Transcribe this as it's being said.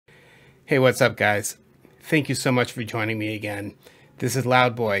Hey, what's up, guys? Thank you so much for joining me again. This is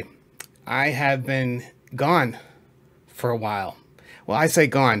Loud Boy. I have been gone for a while. Well, I say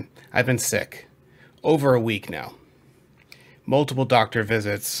gone. I've been sick. Over a week now. Multiple doctor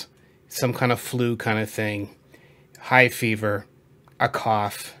visits, some kind of flu kind of thing, high fever, a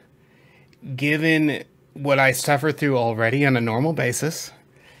cough. Given what I suffer through already on a normal basis,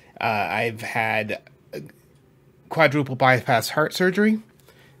 I've had quadruple bypass heart surgery.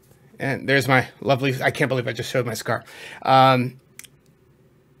 And there's my lovely, I can't believe I just showed my scar. So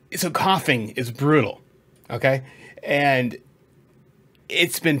coughing is brutal, okay? And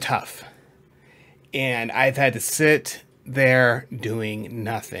it's been tough. And I've had to sit there doing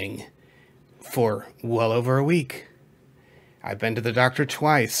nothing for well over a week. I've been to the doctor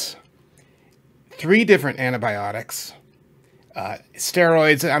twice. 3 different antibiotics.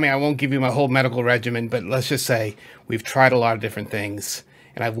 Steroids, I mean, I won't give you my whole medical regimen, but let's just say we've tried a lot of different things.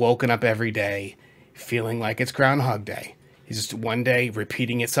 And I've woken up every day feeling like it's Groundhog Day. It's just one day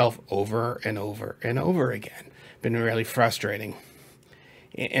repeating itself over and over and over again. Been really frustrating.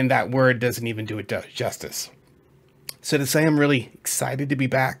 And that word doesn't even do it justice. So to say I'm really excited to be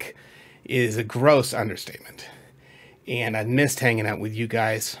back is a gross understatement. And I've missed hanging out with you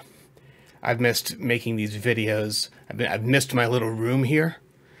guys. I've missed making these videos. I've missed my little room here.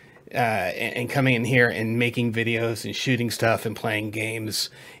 And coming in here and making videos and shooting stuff and playing games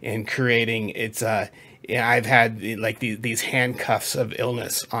and creating, I've had like these handcuffs of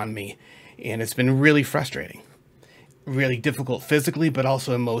illness on me, and it's been really frustrating, really difficult physically, but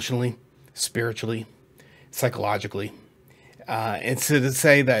also emotionally, spiritually, psychologically. And so to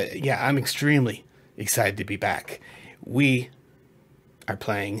say that, yeah, I'm extremely excited to be back. We are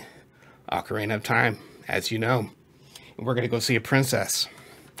playing Ocarina of Time, as you know, and we're going to go see a Princess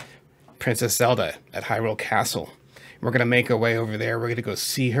Zelda at Hyrule Castle. We're going to make our way over there. We're going to go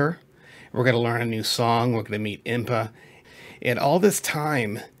see her. We're going to learn a new song. We're going to meet Impa. And all this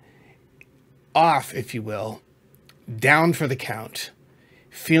time off, if you will, down for the count,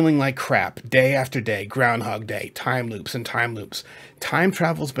 feeling like crap day after day, Groundhog Day, time loops and time loops. Time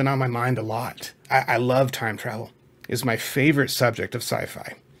travel's been on my mind a lot. I love time travel. It's my favorite subject of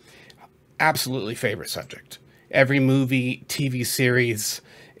sci-fi. Absolutely favorite subject. Every movie, TV series,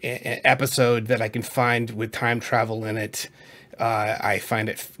 episode that I can find with time travel in it, I find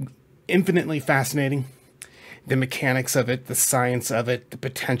it infinitely fascinating. The mechanics of it, the science of it, the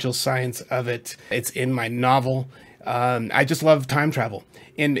potential science of it. It's in my novel. I just love time travel.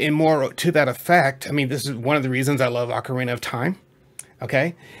 And more to that effect, I mean, this is one of the reasons I love Ocarina of Time.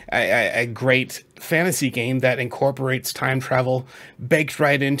 Okay? A great fantasy game that incorporates time travel baked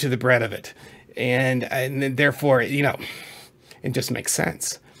right into the bread of it. And therefore, you know, it just makes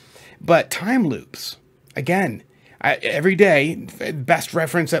sense. But time loops, again, every day, best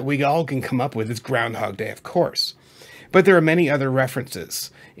reference that we all can come up with is Groundhog Day, of course. But there are many other references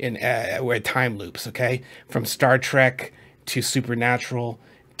in time loops, okay? From Star Trek to Supernatural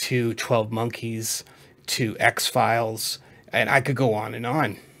to 12 Monkeys to X-Files, and I could go on,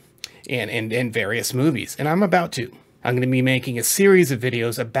 and various movies. And I'm about to. I'm going to be making a series of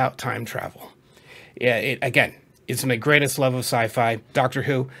videos about time travel. Yeah, again, it's my greatest love of sci-fi. Doctor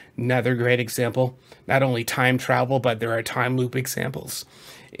Who, another great example. Not only time travel, but there are time loop examples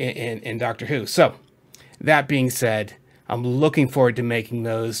in Doctor Who. So, that being said, I'm looking forward to making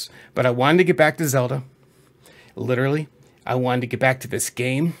those. But I wanted to get back to Zelda. Literally, I wanted to get back to this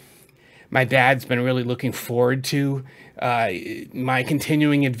game. My dad's been really looking forward to my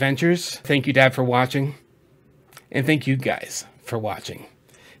continuing adventures. Thank you, Dad, for watching. And thank you guys for watching.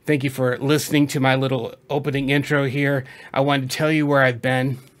 Thank you for listening to my little opening intro here. I wanted to tell you where I've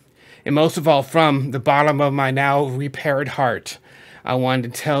been. And most of all, from the bottom of my now repaired heart, I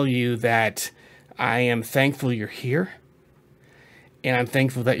wanted to tell you that I am thankful you're here. And I'm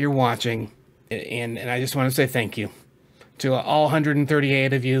thankful that you're watching. And I just want to say thank you. To all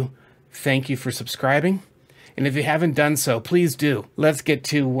 138 of you, thank you for subscribing. And if you haven't done so, please do. Let's get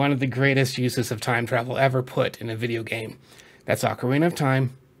to one of the greatest uses of time travel ever put in a video game. That's Ocarina of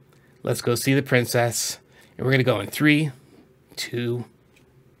Time. Let's go see the princess. And we're going to go in 3, 2,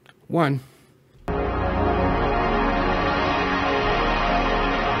 1.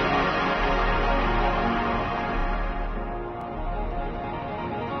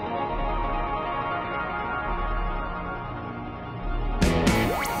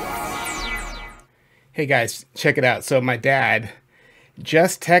 Hey guys, check it out. So my dad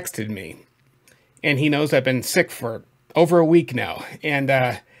just texted me, and he knows I've been sick for over a week now.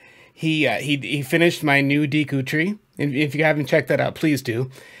 And he finished my new Deku tree. And if you haven't checked that out, please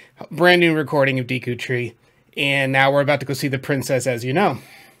do. Brand new recording of Deku Tree. And now we're about to go see the princess, as you know.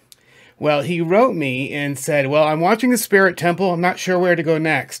 Well, he wrote me and said, well, I'm watching the Spirit Temple. I'm not sure where to go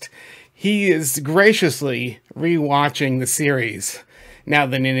next. He is graciously rewatching the series now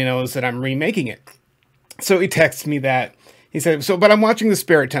that he knows that I'm remaking it. So he texted me that. He said, but I'm watching the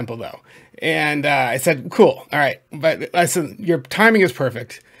Spirit Temple, though. And I said, cool. All right. But I said, your timing is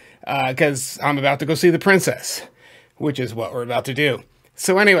perfect because I'm about to go see the princess, which is what we're about to do.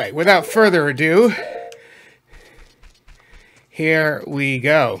 So anyway, without further ado, here we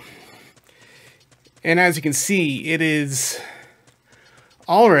go. And as you can see, it is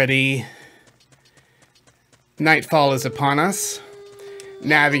already nightfall is upon us.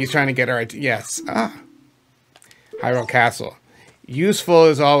 Navi is trying to get our... Yes. Hyrule Castle. Useful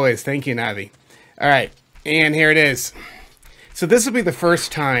as always. Thank you, Navi. All right. And here it is. So this will be the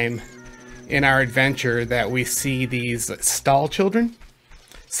first time in our adventure that we see these stall children.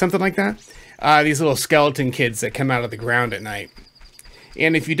 Something like that. These little skeleton kids that come out of the ground at night.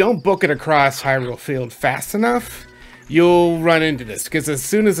 And if you don't book it across Hyrule Field fast enough, you'll run into this. Because as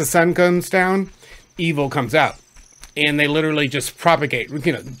soon as the sun comes down, evil comes out. And they literally just propagate,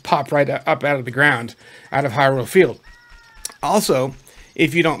 pop right up out of the ground, out of Hyrule Field. Also,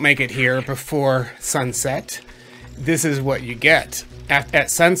 if you don't make it here before sunset, this is what you get. At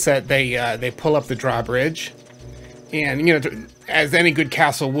sunset, they pull up the drawbridge. And, as any good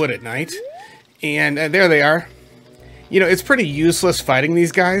castle would at night. And there they are. It's pretty useless fighting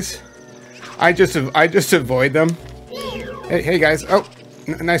these guys. I just avoid them. Hey guys. Oh,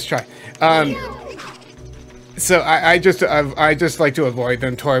 nice try. So I just like to avoid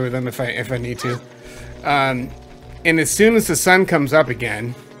them, toy with them if I need to. And as soon as the sun comes up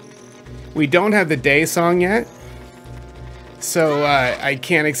again, we don't have the day song yet. So I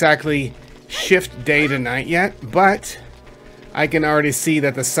can't exactly shift day to night yet, but I can already see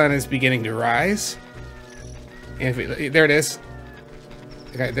that the sun is beginning to rise. And there it is.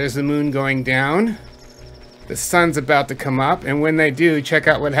 Okay, there's the moon going down. The sun's about to come up, and when they do, check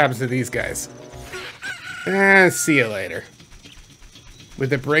out what happens to these guys. And see you later. With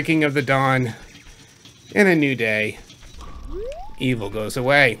the breaking of the dawn and a new day, evil goes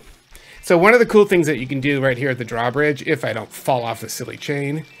away. So one of the cool things that you can do right here at the drawbridge, if I don't fall off the silly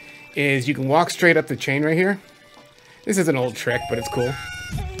chain, is you can walk straight up the chain right here. This is an old trick, but it's cool.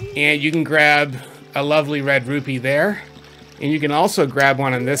 And you can grab a lovely red rupee there. And you can also grab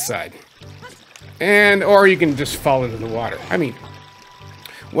one on this side. Or you can just fall into the water. I mean,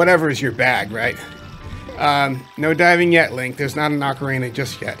 whatever is your bag, right? No diving yet, Link. There's not an ocarina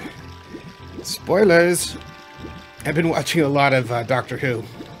just yet. Spoilers. I've been watching a lot of Doctor Who.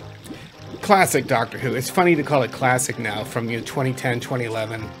 Classic Doctor Who. It's funny to call it classic now from 2010,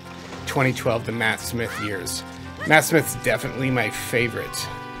 2011, 2012, the Matt Smith years. Matt Smith's definitely my favorite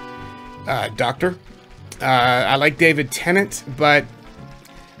Doctor. I like David Tennant, but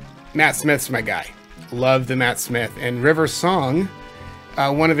Matt Smith's my guy. Love the Matt Smith. And River Song,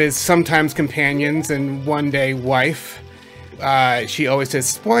 one of his sometimes companions and one day wife, she always says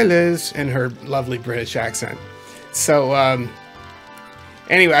spoilers in her lovely British accent. So,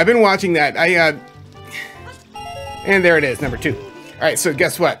 anyway, I've been watching that. And there it is, number 2. All right, so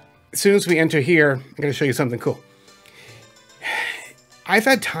guess what? As soon as we enter here, I'm going to show you something cool. I've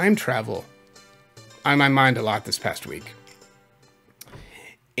had time travel on my mind a lot this past week.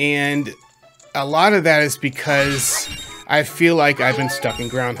 And a lot of that is because I feel like I've been stuck in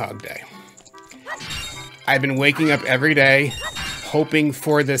Groundhog Day. I've been waking up every day hoping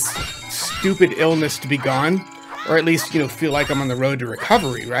for this stupid illness to be gone, or at least, feel like I'm on the road to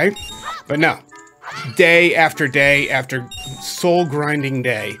recovery, right? But no. Day after soul grinding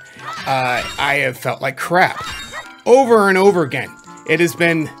day, I have felt like crap. Over and over again. It has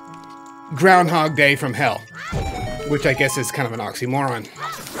been Groundhog Day from hell, which I guess is kind of an oxymoron.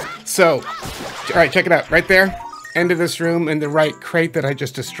 So, all right, check it out. Right there, end of this room, in the right crate that I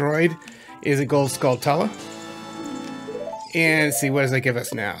just destroyed, is a gold Skulltula. And let's see, what does that give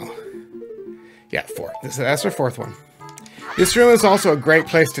us now? Yeah, 4. That's our 4th one. This room is also a great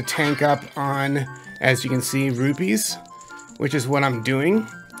place to tank up on, as you can see, rupees, which is what I'm doing.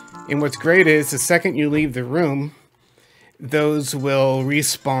 And what's great is, the second you leave the room, those will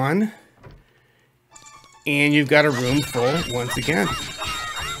respawn, and you've got a room full once again.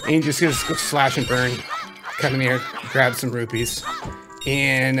 And you just go slash and burn, come in here, grab some rupees.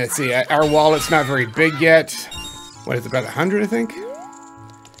 And let's see, our wallet's not very big yet. What is it, about 100, I think?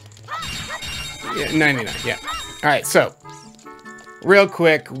 Yeah, 99, yeah. All right, so, real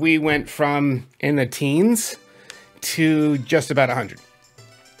quick, we went from in the teens to just about 100.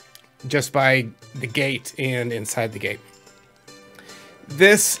 Just by the gate and inside the gate.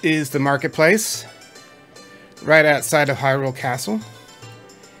 This is the marketplace, right outside of Hyrule Castle.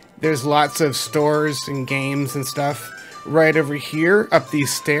 There's lots of stores and games and stuff. Right over here, up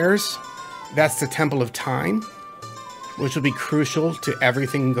these stairs, that's the Temple of Time, which will be crucial to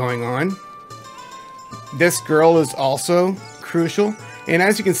everything going on. This girl is also crucial. And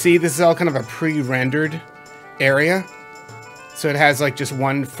as you can see, this is all kind of a pre-rendered area. So it has like just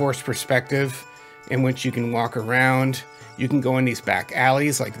one forced perspective in which you can walk around. You can go in these back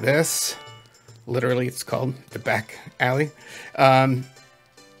alleys like this. Literally, it's called the back alley.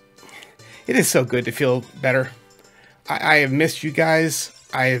 It is so good to feel better. I have missed you guys.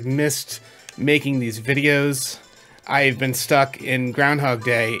 I have missed making these videos. I've been stuck in Groundhog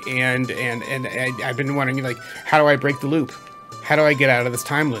Day, and I've been wondering, like, how do I break the loop? How do I get out of this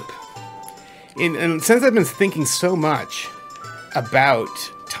time loop? And since I've been thinking so much about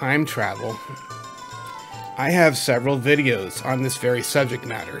time travel, I have several videos on this very subject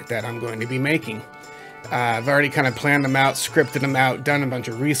matter that I'm going to be making. I've already kind of planned them out, scripted them out, done a bunch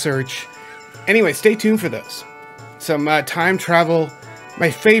of research. Anyway, stay tuned for those. Some time travel. My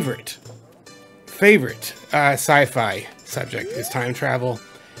favorite sci-fi subject is time travel,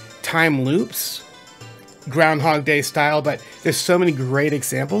 time loops, Groundhog Day style, but there's so many great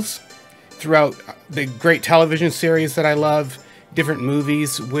examples throughout the great television series that I love, different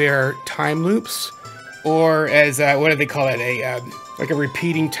movies where time loops, or as, what do they call it, like a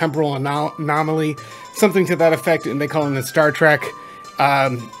repeating temporal anomaly, something to that effect, and they call it in Star Trek.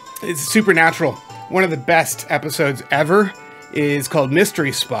 It's supernatural. One of the best episodes ever is called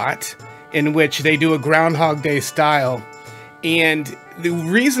Mystery Spot, in which they do a Groundhog Day style. And the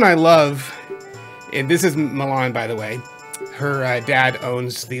reason I love, and this is Milan, by the way, her dad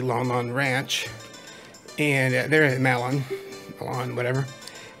owns the Lon Lon Ranch, and they're in Milan, whatever.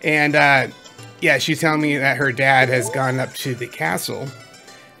 And yeah, she's telling me that her dad has gone up to the castle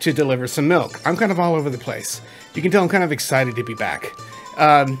to deliver some milk. I'm kind of all over the place. You can tell I'm kind of excited to be back.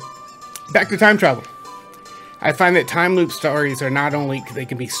 Back to time travel. I find that time loop stories are not only, they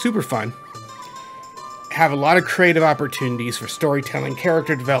can be super fun, have a lot of creative opportunities for storytelling,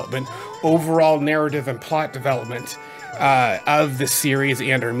 character development, overall narrative and plot development of the series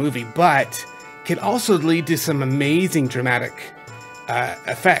and or movie, but can also lead to some amazing dramatic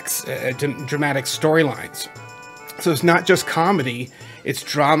effects, dramatic storylines. So it's not just comedy, it's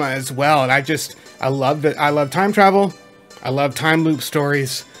drama as well. And I love that. I love time travel. I love time loop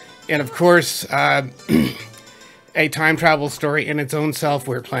stories. And of course, a time travel story in its own self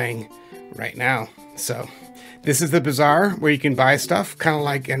we're playing right now. So this is the bazaar where you can buy stuff, kind of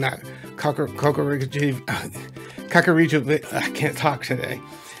like in that Kakariju, I can't talk today,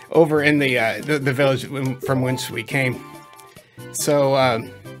 over in the village from whence we came. So I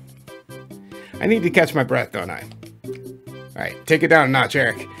need to catch my breath, don't I? All right, take it down a notch,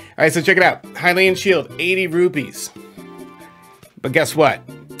 Eric. All right, so check it out. Hylian Shield, 80 rupees. But guess what?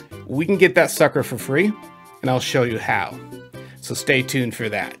 We can get that sucker for free, and I'll show you how. So stay tuned for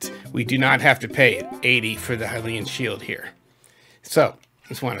that. We do not have to pay 80 for the Hylian Shield here. So,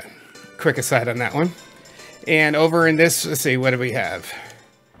 just want a quick aside on that one. And over in this, let's see, what do we have?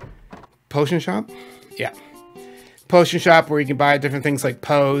 Potion shop? Yeah. Potion shop where you can buy different things like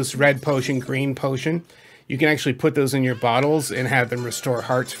Pose, red potion, green potion. You can actually put those in your bottles and have them restore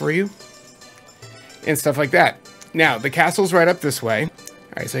hearts for you. And stuff like that. Now, the castle's right up this way. All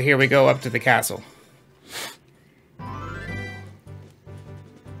right, so here we go up to the castle.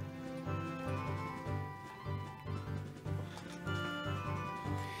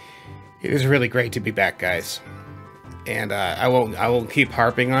 It is really great to be back, guys. And I won't keep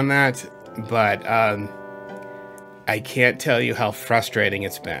harping on that, but I can't tell you how frustrating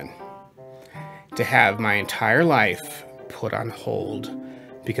it's been to have my entire life put on hold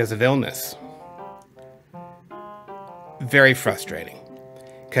because of illness. Very frustrating.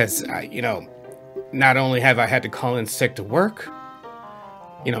 Because, you know, not only have I had to call in sick to work,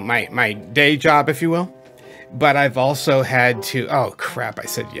 you know, my day job, if you will, but I've also had to, oh crap, I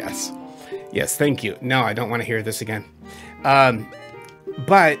said yes. Yes, thank you. No, I don't want to hear this again.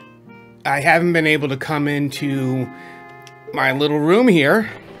 But I haven't been able to come into my little room here,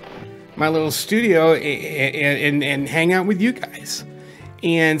 my little studio, and hang out with you guys.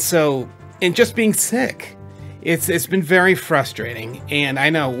 And so, and just being sick, it's been very frustrating. And I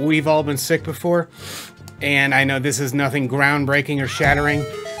know we've all been sick before, and I know this is nothing groundbreaking or shattering,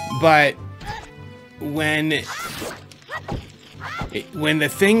 but when the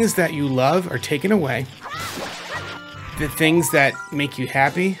things that you love are taken away, the things that make you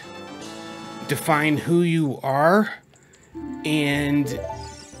happy, define who you are, and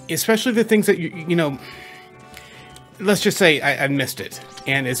especially the things that you know, let's just say I missed it,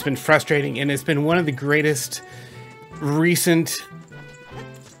 and it's been frustrating, and it's been one of the greatest recent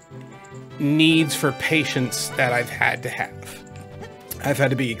needs for patience that I've had to have. I've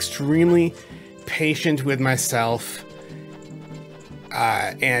had to be extremely patient with myself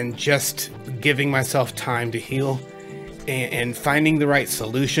and just giving myself time to heal and finding the right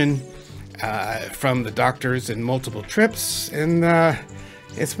solution from the doctors and multiple trips, and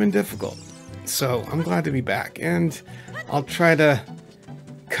it's been difficult. So I'm glad to be back, and I'll try to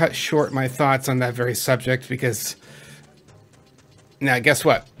cut short my thoughts on that very subject because now guess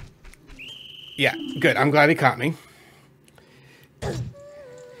what? Yeah, good. I'm glad he caught me.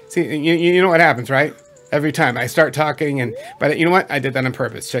 See, you know what happens, right? Every time I start talking, but you know what? I did that on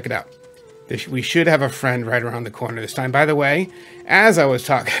purpose. Check it out. We should have a friend right around the corner this time. By the way, as I was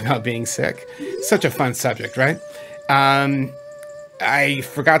talking about being sick, such a fun subject, right? I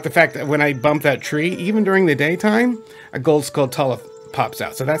forgot the fact that when I bump that tree, even during the daytime, a gold skulltula pops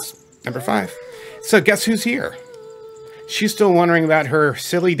out. So that's number 5. So guess who's here? She's still wondering about her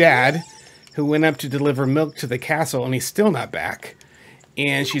silly dad who went up to deliver milk to the castle and he's still not back.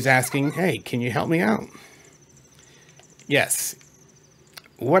 And she's asking, hey, can you help me out? Yes.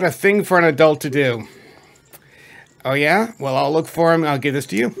 What a thing for an adult to do. Oh yeah? Well, I'll look for him. I'll give this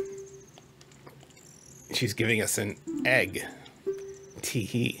to you. She's giving us an egg.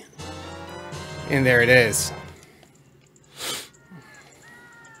 Tee-hee. And there it is.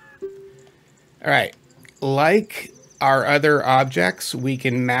 Alright. Like our other objects, we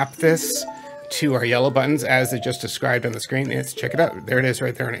can map this to our yellow buttons as it just described on the screen. Let's check it out. There it is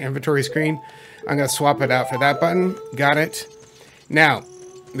right there on the inventory screen. I'm going to swap it out for that button. Got it. Now,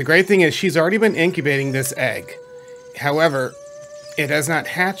 the great thing is she's already been incubating this egg. However, it has not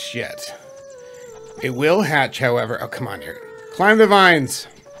hatched yet. It will hatch, however. Oh, come on here. Climb the vines.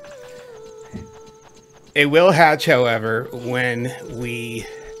 It will hatch, however, when we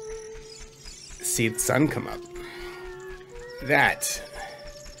see the sun come up. That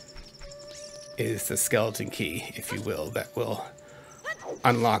is the skeleton key, if you will, that will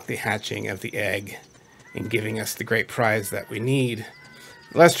unlock the hatching of the egg and giving us the great prize that we need.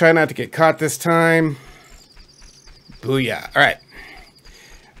 Let's try not to get caught this time. Booyah. All right.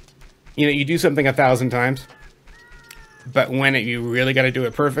 You know, you do something 1,000 times, but when you really got to do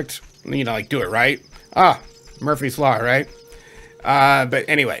it perfect, you know, like do it right. Ah, Murphy's Law, right? But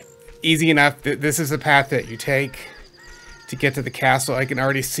anyway, easy enough. This is the path that you take to get to the castle. I can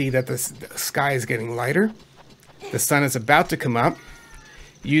already see that the sky is getting lighter. The sun is about to come up.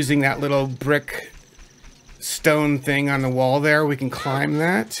 Using that little brick stone thing on the wall there, we can climb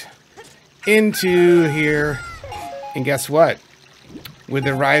that into here. And guess what? With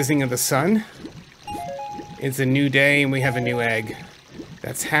the rising of the sun, it's a new day and we have a new egg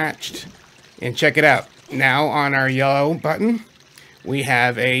that's hatched. And check it out. Now on our yellow button, we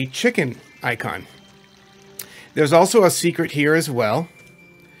have a chicken icon. There's also a secret here as well.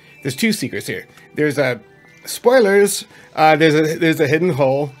 There's 2 secrets here. There's a spoilers. There's a hidden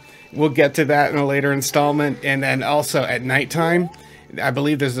hole. We'll get to that in a later installment. And then also at nighttime, I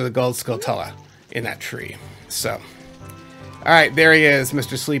believe there's a gold skulltula in that tree. So, all right, there he is,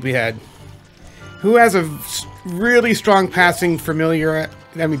 Mr. Sleepyhead, who has a really strong passing familiar.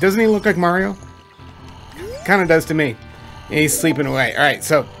 I mean, doesn't he look like Mario? Kind of does to me. And he's sleeping away. All right,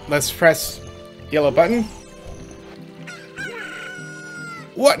 so let's press yellow button.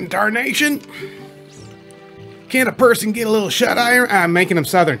 What in tarnation? Can't a person get a little shut-eye? I'm making him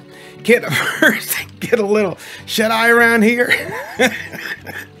southern. Can't a person get a little shut-eye around here?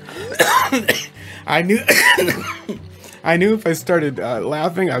 I knew I knew if I started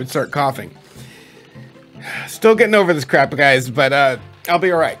laughing, I would start coughing. Still getting over this crap, guys, but I'll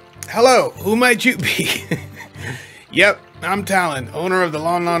be all right. Hello, who might you be? Yep, I'm Talon, owner of the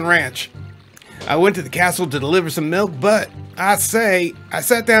Lon Lon Ranch. I went to the castle to deliver some milk, but I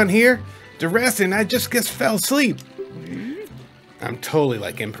sat down here to rest and I just fell asleep. I'm totally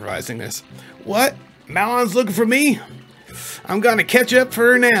like improvising this. What? Malon's looking for me? I'm gonna catch up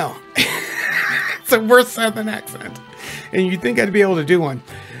for her now. It's a worse southern accent. And you'd think I'd be able to do one.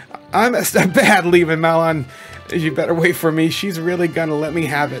 I messed up bad leaving Malon. You better wait for me. She's really gonna let me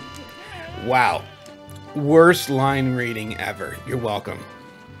have it. Wow. Worst line reading ever. You're welcome.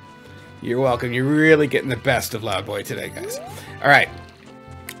 You're welcome. You're really getting the best of Loud Boy today, guys. All right.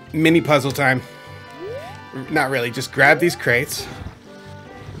 Mini puzzle time. Not really. Just grab these crates.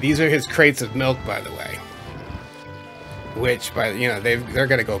 These are his crates of milk, by the way. Which, they're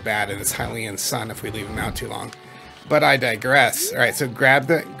going to go bad in this Hylian sun if we leave them out too long. But I digress. All right, so grab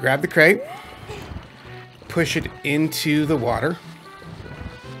the crate. Push it into the water.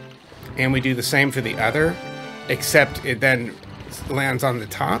 And we do the same for the other, except it then lands on the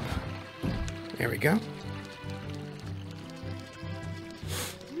top. There we go.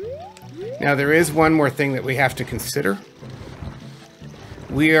 Now, there is one more thing that we have to consider.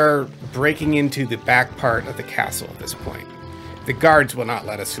 We are breaking into the back part of the castle at this point. The guards will not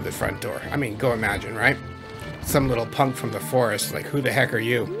let us through the front door. I mean, go imagine, right? Some little punk from the forest, like, who the heck are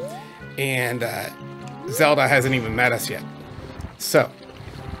you? And Zelda hasn't even met us yet. So,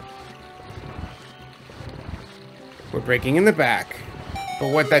 we're breaking in the back.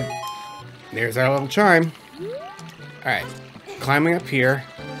 But what that... There's our little chime. Alright, climbing up here.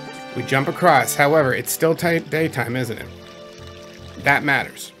 We jump across. However, it's still daytime, isn't it? That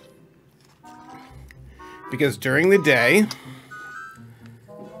matters. Because during the day...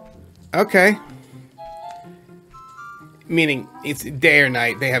 Okay. Meaning, it's day or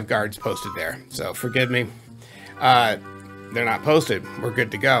night. They have guards posted there. So, forgive me. They're not posted. We're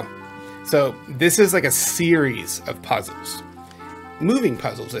good to go. So, this is like a series of puzzles. Moving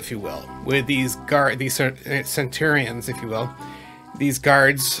puzzles, if you will. With these centurions, if you will. These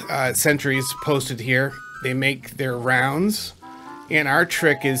guards, sentries posted here. They make their rounds. And our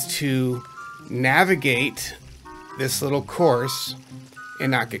trick is to navigate this little course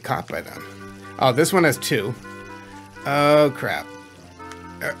and not get caught by them. Oh, this one has 2. Oh, crap.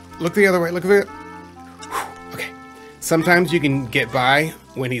 Look the other way. Look at it. Okay. Sometimes you can get by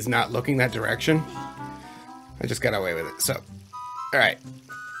when he's not looking that direction. I just got away with it. So, all right.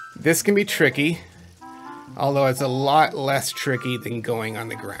 This can be tricky, although it's a lot less tricky than going on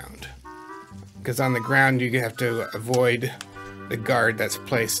the ground. Because on the ground, you have to avoid the guard that's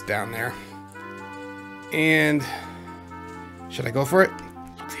placed down there. And should I go for it?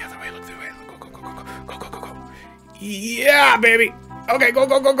 Look the other way. Look the other way. Go. Yeah, baby. Okay, go.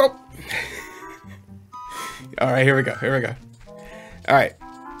 All right, here we go. All right.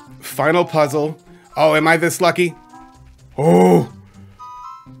 Final puzzle. Oh, am I this lucky? Oh.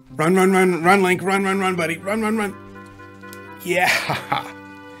 Run, Link. Run, buddy. Run. Yeah.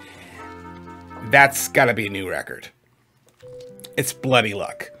 That's got to be a new record. It's bloody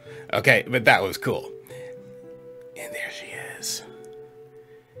luck. Okay, but that was cool. And there she is.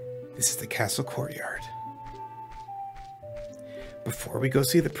 This is the castle courtyard. Before we go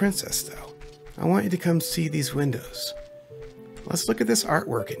see the princess, though, I want you to come see these windows. Let's look at this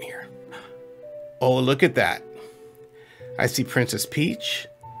artwork in here. Oh, look at that. I see Princess Peach.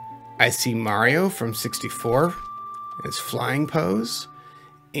 I see Mario from 64 in his flying pose.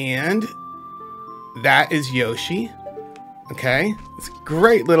 And that is Yoshi. Okay, it's a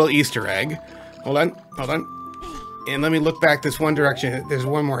great little Easter egg. Hold on. And let me look back this one direction. There's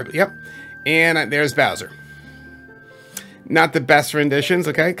one more. Yep. And there's Bowser. Not the best renditions,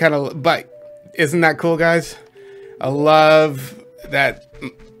 okay? Kind of, but isn't that cool, guys? I love that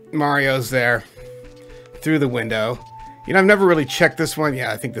Mario's there through the window. You know, I've never really checked this one.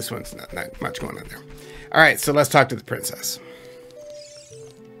 Yeah, I think this one's not much going on there. All right, so let's talk to the princess.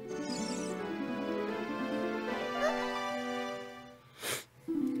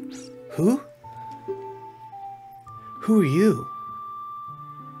 Who? Who are you?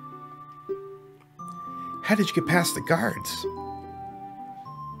 How did you get past the guards?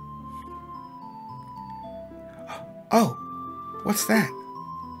 Oh, what's that?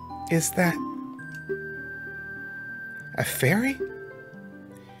 Is that a fairy?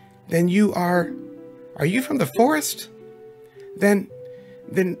 Then you are you from the forest? Then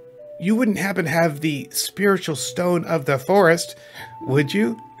you wouldn't happen to have the spiritual stone of the forest, would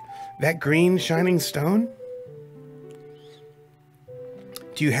you? That green shining stone?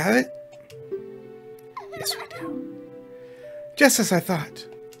 Do you have it? Yes, we do. Just as I thought.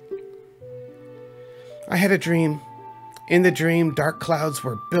 I had a dream. In the dream, dark clouds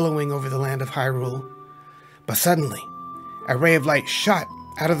were billowing over the land of Hyrule. But suddenly, a ray of light shot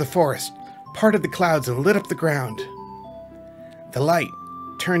out of the forest, parted the clouds, and lit up the ground. The light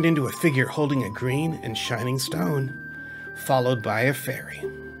turned into a figure holding a green and shining stone, followed by a fairy.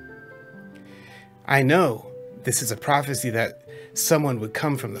 I know this is a prophecy that someone would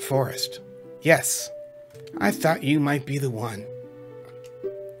come from the forest. Yes, I thought you might be the one.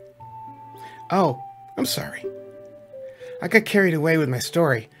 Oh, I'm sorry. I got carried away with my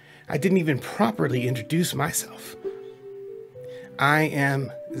story. I didn't even properly introduce myself. I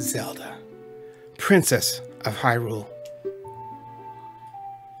am Zelda, Princess of Hyrule.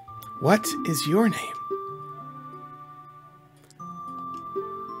 What is your name?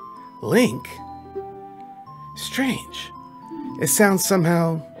 Link? Strange. It sounds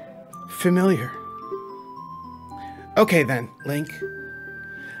somehow familiar. Okay then, Link.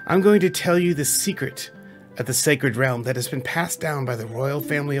 I'm going to tell you the secret of the sacred realm that has been passed down by the royal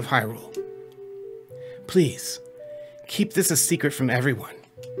family of Hyrule. Please, keep this a secret from everyone.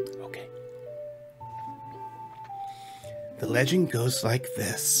 Okay. The legend goes like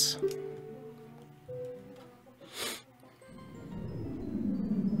this.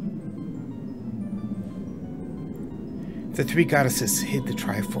 The three goddesses hid the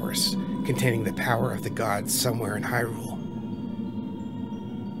Triforce, containing the power of the gods somewhere in Hyrule.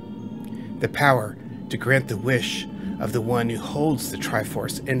 The power to grant the wish of the one who holds the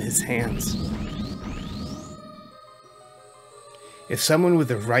Triforce in his hands. If someone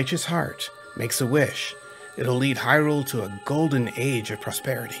with a righteous heart makes a wish, it'll lead Hyrule to a golden age of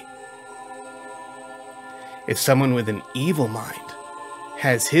prosperity. If someone with an evil mind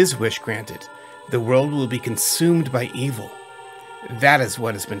has his wish granted, the world will be consumed by evil. That is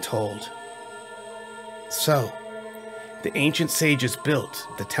what has been told. So, the ancient sages built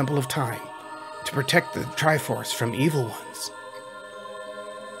the Temple of Time to protect the Triforce from evil ones.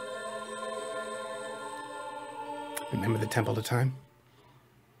 Remember the Temple of Time?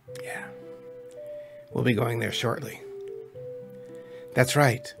 Yeah. We'll be going there shortly. That's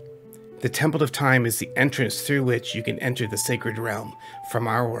right. The Temple of Time is the entrance through which you can enter the sacred realm from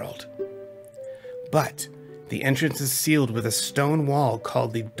our world. But the entrance is sealed with a stone wall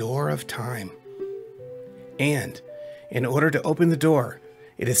called the Door of Time. And in order to open the door,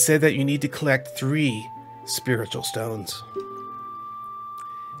 it is said that you need to collect 3 spiritual stones.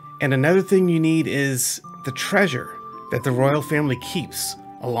 And another thing you need is the treasure that the royal family keeps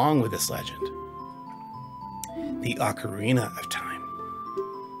along with this legend. The Ocarina of Time.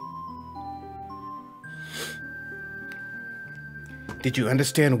 Did you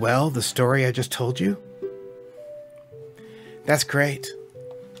understand well the story I just told you? That's great.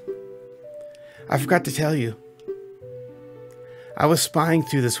 I forgot to tell you. I was spying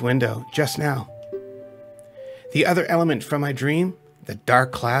through this window just now. The other element from my dream, the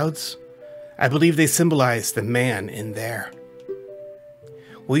dark clouds, I believe they symbolize the man in there.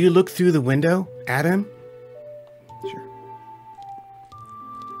 Will you look through the window at him? Sure.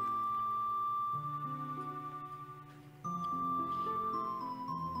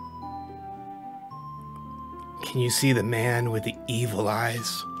 Can you see the man with the evil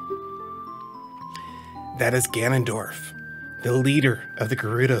eyes? That is Ganondorf, the leader of the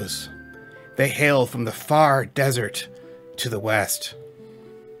Gerudos. They hail from the far desert to the west.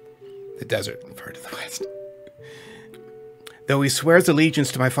 The desert far to the west. Though he swears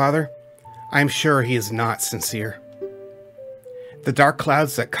allegiance to my father, I am sure he is not sincere. The dark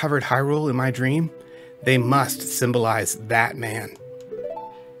clouds that covered Hyrule in my dream, they must symbolize that man.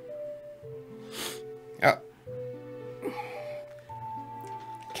 Oh.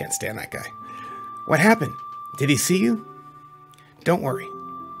 Can't stand that guy. What happened? Did he see you? Don't worry.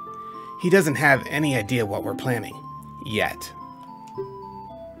 He doesn't have any idea what we're planning. Yet.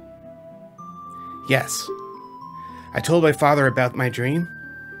 Yes. I told my father about my dream.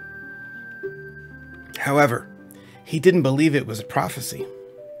 However, he didn't believe it was a prophecy.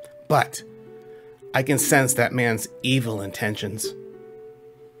 But I can sense that man's evil intentions.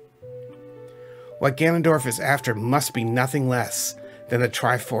 What Ganondorf is after must be nothing less than the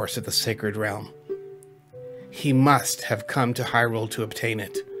Triforce of the Sacred Realm. He must have come to Hyrule to obtain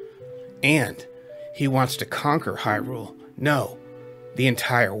it. And he wants to conquer Hyrule. No, the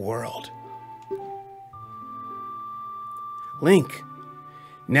entire world. Link,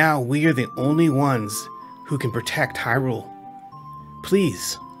 now we are the only ones who can protect Hyrule.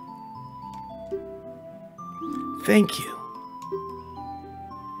 Please. Thank you.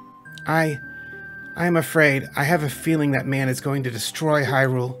 I am afraid. I have a feeling that man is going to destroy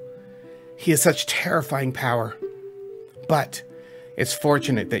Hyrule. He has such terrifying power. But it's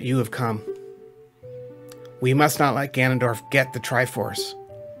fortunate that you have come. We must not let Ganondorf get the Triforce.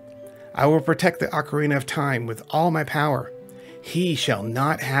 I will protect the Ocarina of Time with all my power. He shall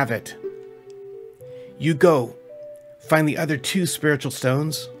not have it. You go. Find the other 2 spiritual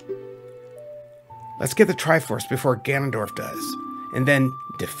stones. Let's get the Triforce before Ganondorf does, and then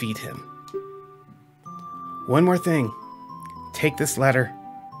defeat him. One more thing. Take this letter.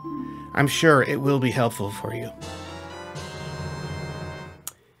 I'm sure it will be helpful for you.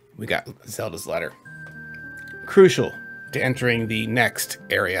 We got Zelda's letter. Crucial to entering the next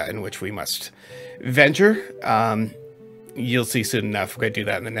area in which we must venture. You'll see soon enough. We're going to do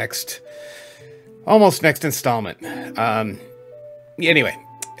that in the next, almost next installment. Anyway,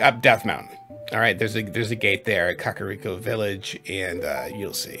 up Death Mountain. All right, there's a gate there at Kakariko Village, and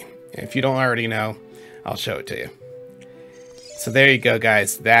you'll see. And if you don't already know, I'll show it to you. So there you go,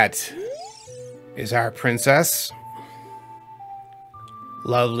 guys. That is our princess.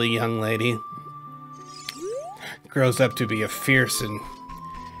 Lovely young lady. Grows up to be a fierce and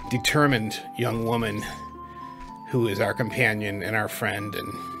determined young woman who is our companion and our friend.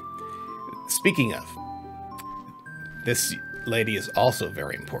 And speaking of, this lady is also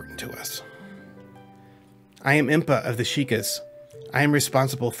very important to us. I am Impa of the Sheikahs. I am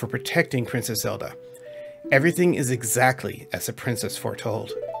responsible for protecting Princess Zelda. Everything is exactly as the princess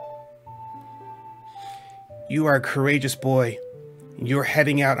foretold. You are a courageous boy. You're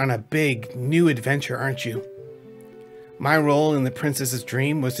heading out on a big, new adventure, aren't you? My role in the princess's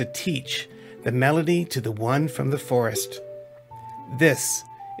dream was to teach the melody to the one from the forest. This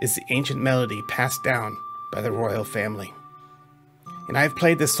is the ancient melody passed down by the royal family. And I've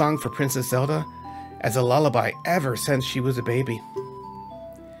played this song for Princess Zelda as a lullaby ever since she was a baby.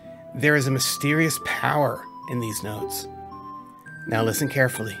 There is a mysterious power in these notes. Now listen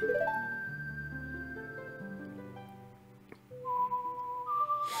carefully.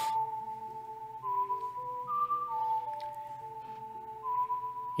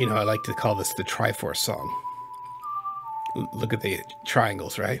 You know, I like to call this the Triforce song. Look at the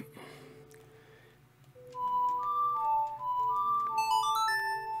triangles, right?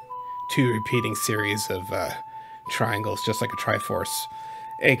 Two repeating series of triangles, just like a Triforce,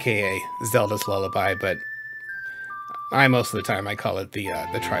 aka Zelda's Lullaby, but most of the time I call it the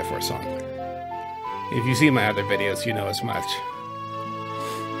Triforce song. If you see my other videos, you know as much.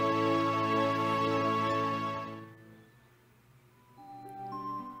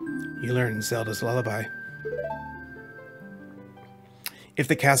 You learn Zelda's Lullaby. If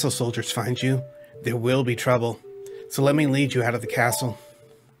the castle soldiers find you, there will be trouble. So let me lead you out of the castle.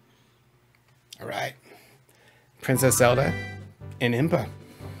 All right. Princess Zelda and Impa.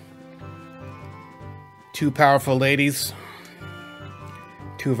 Two powerful ladies.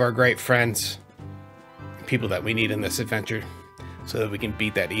 Two of our great friends. People that we need in this adventure so that we can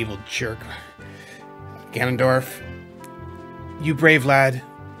beat that evil jerk. Ganondorf, you brave lad.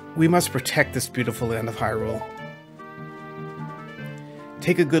 We must protect this beautiful land of Hyrule.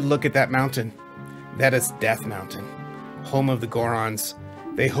 Take a good look at that mountain. That is Death Mountain, home of the Gorons.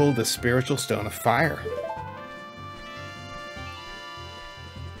 They hold the spiritual stone of fire.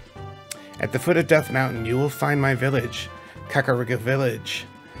 At the foot of Death Mountain, you will find my village, Kakariko Village.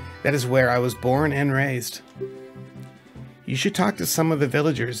 That is where I was born and raised. You should talk to some of the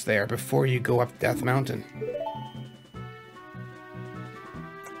villagers there before you go up Death Mountain.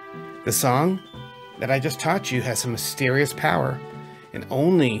 The song that I just taught you has a mysterious power, and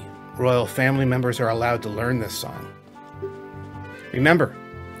only royal family members are allowed to learn this song. Remember,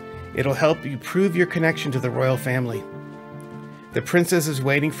 it'll help you prove your connection to the royal family. The princess is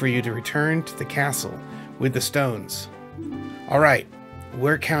waiting for you to return to the castle with the stones. All right,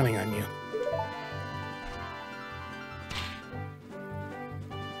 we're counting on you.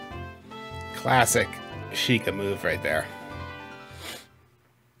 Classic Sheikah move right there.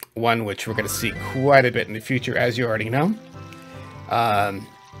 One which we're going to see quite a bit in the future, as you already know.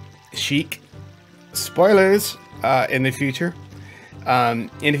 Sheik, spoilers in the future. And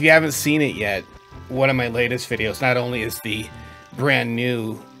if you haven't seen it yet, one of my latest videos not only is the brand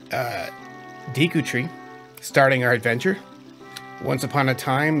new Deku Tree, starting our adventure. Once upon a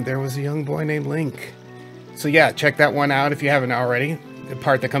time, there was a young boy named Link. So yeah, check that one out if you haven't already. The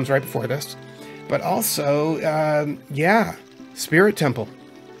part that comes right before this. But also, yeah, Spirit Temple.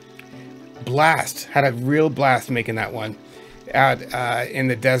 Blast. Had a real blast making that one out in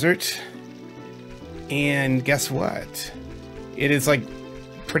the desert. And guess what? It is like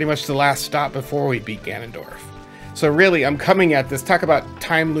pretty much the last stop before we beat Ganondorf. So really, I'm coming at this, talk about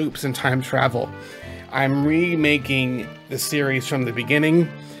time loops and time travel. I'm remaking the series from the beginning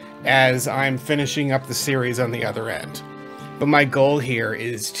as I'm finishing up the series on the other end. But my goal here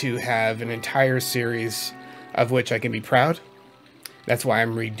is to have an entire series of which I can be proud. That's why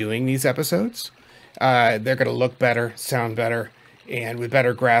I'm redoing these episodes. They're going to look better, sound better, and with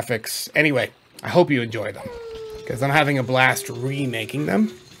better graphics. Anyway, I hope you enjoy them, because I'm having a blast remaking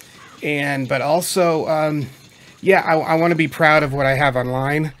them. But also, yeah, I want to be proud of what I have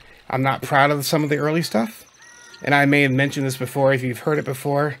online. I'm not proud of some of the early stuff. And I may have mentioned this before if you've heard it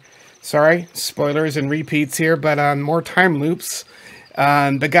before. Sorry, spoilers and repeats here, but more time loops.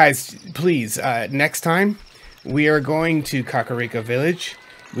 But guys, please, next time, we are going to Kakariko Village.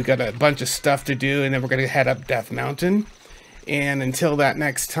 We got a bunch of stuff to do, and then we're going to head up Death Mountain. And until that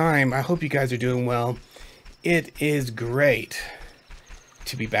next time, I hope you guys are doing well. It is great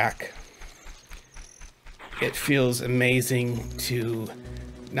to be back. It feels amazing to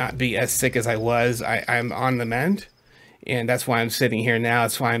not be as sick as I was. I'm on the mend, and that's why I'm sitting here now.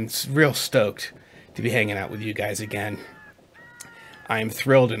 That's why I'm real stoked to be hanging out with you guys again. I'm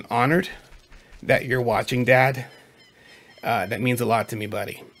thrilled and honored that you're watching, Dad. That means a lot to me,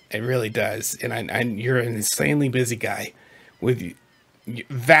 buddy. It really does. And you're an insanely busy guy with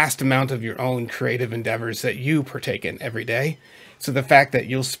vast amount of your own creative endeavors that you partake in every day. So the fact that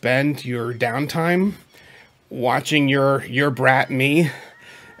you'll spend your downtime watching your brat me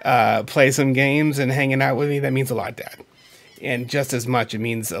play some games and hanging out with me, that means a lot, Dad. And just as much, it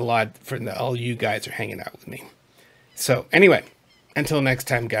means a lot for all you guys are hanging out with me. So anyway, until next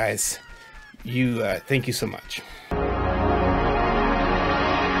time, guys, thank you so much.